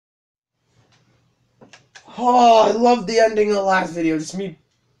Oh, I love the ending of the last video. Just me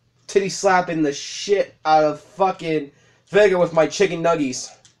titty slapping the shit out of fucking Vega with my chicken nuggies.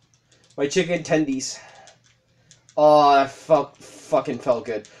 My chicken tendies. Oh, that fucking felt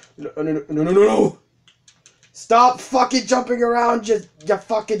good. No, no, no, no, no, no. Stop fucking jumping around, you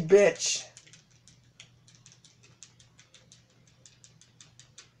fucking bitch.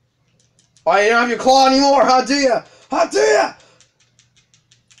 Oh, you don't have your claw anymore, how do ya? How do ya?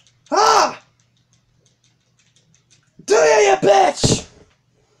 Ah! Do ya, you bitch?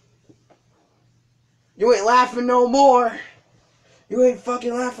 You ain't laughing no more. You ain't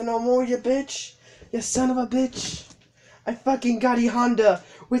fucking laughing no more, you bitch. You son of a bitch. I fucking got E Honda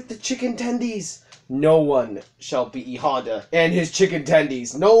with the chicken tendies. No one shall beat E Honda and his chicken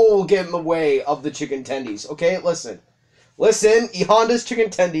tendies. No one will get in the way of the chicken tendies. Okay, listen. Listen, E Honda's chicken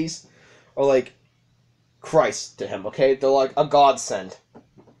tendies are like Christ to him, okay? They're like a godsend.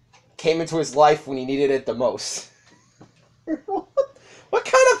 Came into his life when he needed it the most. What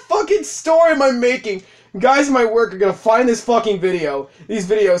kind of fucking story am I making? Guys in my work are gonna find this fucking video, these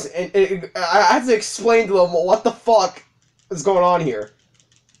videos, and I have to explain to them what the fuck is going on here.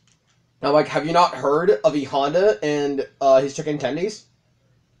 I'm like, have you not heard of E Honda and his chicken tendies?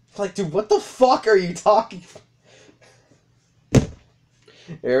 Like, dude, what the fuck are you talking?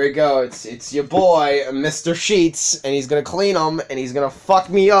 Here we go. It's your boy, Mr. Sheets, and he's gonna clean them, and he's gonna fuck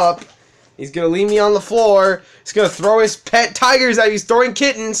me up. He's gonna leave me on the floor. He's gonna throw his pet tigers at me. He's throwing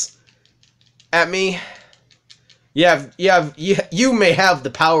kittens at me. You may have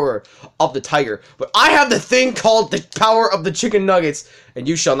the power of the tiger, but I have the thing called the power of the chicken nuggets, and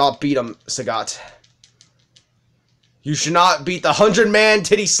you shall not beat him, Sagat. You should not beat the 100-man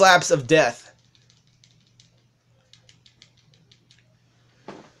titty slaps of death.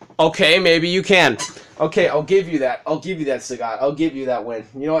 Okay, maybe you can. Okay, I'll give you that. I'll give you that, Sagat. I'll give you that win.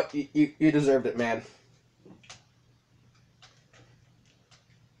 You know what? You deserved it, man.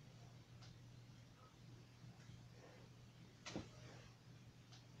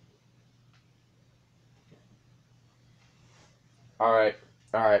 Alright.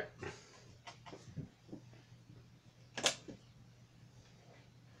 Alright.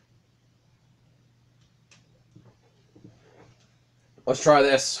 Let's try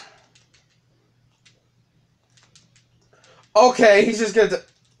this. Okay, he's just gonna...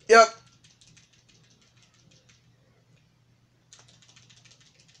 Yep.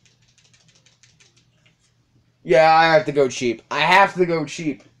 Yeah, I have to go cheap. I have to go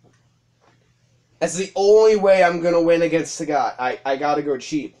cheap. That's the only way I'm gonna win against Sagat. I gotta go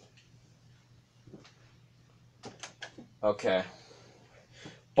cheap. Okay.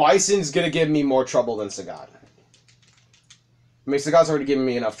 Bison's gonna give me more trouble than Sagat. I mean, Sagat's already given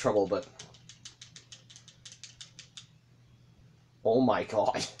me enough trouble, but... Oh my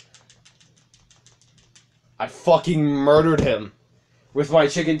god. I fucking murdered him with my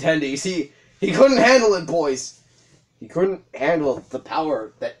chicken tendies. He couldn't handle it, boys. He couldn't handle the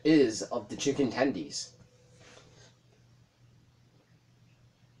power that is of the chicken tendies.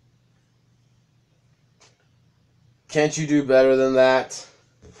 Can't you do better than that?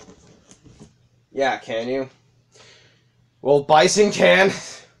 Yeah, can you? Well, Bison can.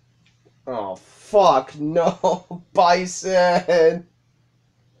 Oh, fuck. No, Bison.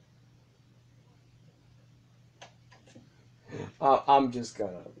 I'm just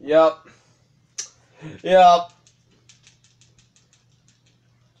gonna... Yep. Yep.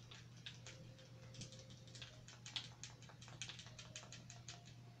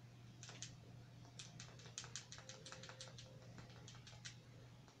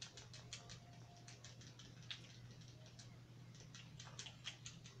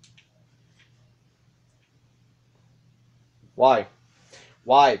 Why?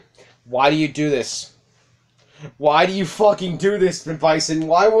 Why? Why do you do this? Why do you fucking do this, Bison?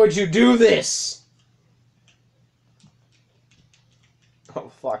 Why would you do this? Oh,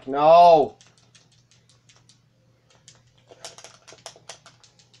 fuck, no!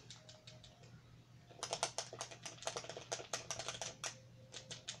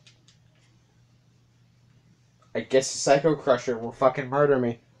 I guess Psycho Crusher will fucking murder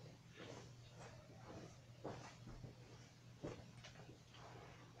me.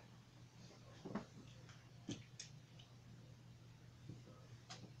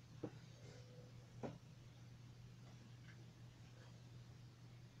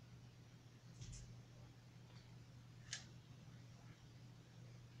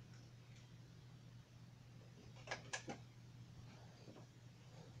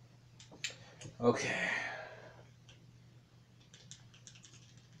 Okay.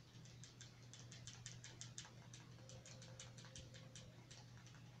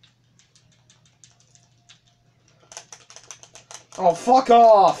 Oh, fuck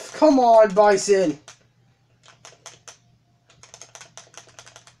off! Come on, Bison!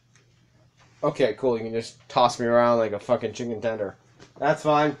 Okay, cool. You can just toss me around like a fucking chicken tender. That's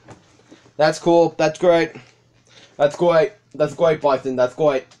fine. That's cool. That's great. That's great. That's great, Bison. That's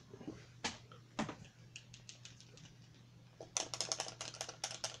great.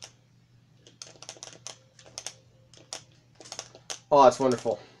 Oh, that's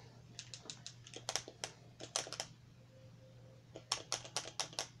wonderful.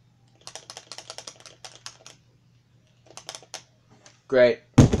 Great.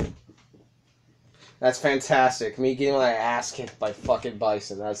 That's fantastic. Me getting my ass kicked by fucking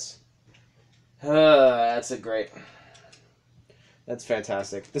Bison. That's a great. That's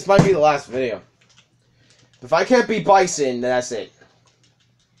fantastic. This might be the last video. If I can't beat Bison, then that's it.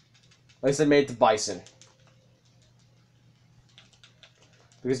 At least I made it to Bison.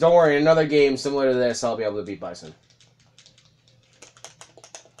 Because don't worry, in another game similar to this, I'll be able to beat Bison.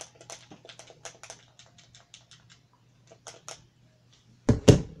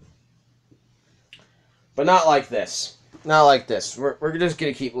 But not like this. Not like this. We're just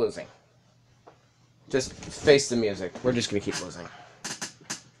gonna keep losing. Just face the music. We're just gonna keep losing.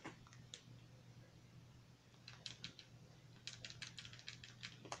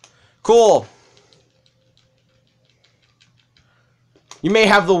 Cool. You may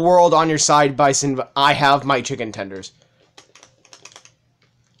have the world on your side, Bison, but I have my chicken tenders.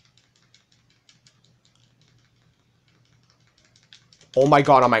 Oh my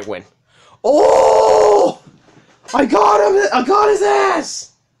god, I might win. Oh! I got him! I got his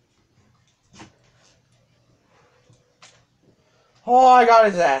ass! Oh, I got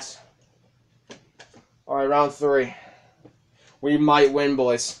his ass. Alright, round 3. We might win,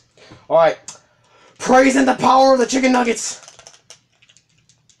 boys. Alright. Praising the power of the chicken nuggets!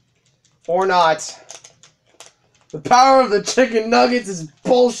 Or not. The power of the chicken nuggets is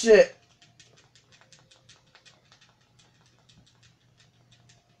bullshit.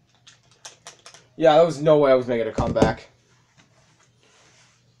 Yeah, there was no way I was making a comeback.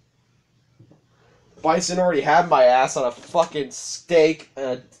 Bison already had my ass on a fucking steak and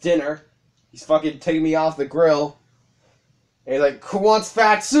a dinner. He's fucking taking me off the grill. And he's like, who wants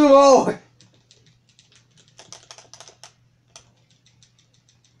fat sumo?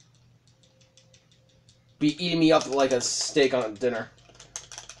 Be eating me up like a steak on a dinner.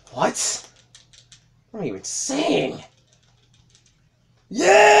 What? What am I even saying?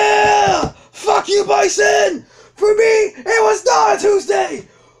 Yeah! Fuck you, Bison! For me, it was not a Tuesday!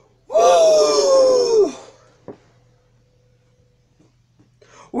 Woo!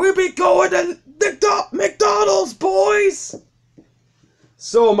 We be going to McDonald's, boys!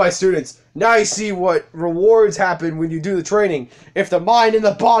 So, my students, now you see what rewards happen when you do the training. If the mind and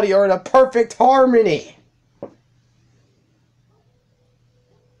the body are in a perfect harmony.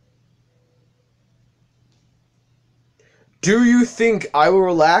 Do you think I will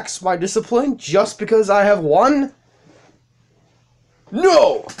relax my discipline just because I have won?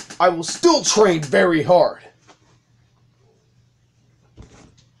 No! I will still train very hard.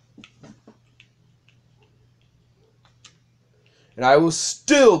 And I will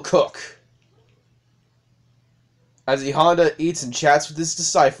still cook. As the Honda eats and chats with his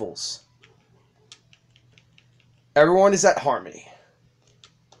disciples. Everyone is at harmony.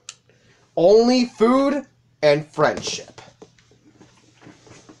 Only food and friendship.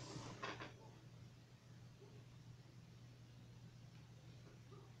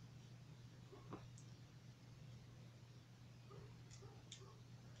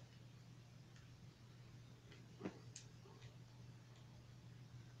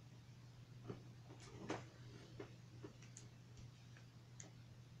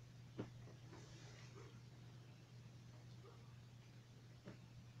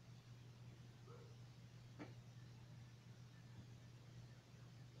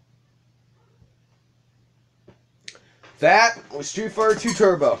 That was Street Fighter 2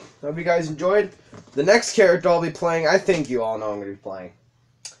 Turbo. Hope you guys enjoyed. The next character I'll be playing, I think you all know I'm going to be playing.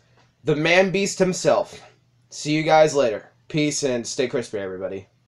 The Man Beast himself. See you guys later. Peace and stay crispy, everybody.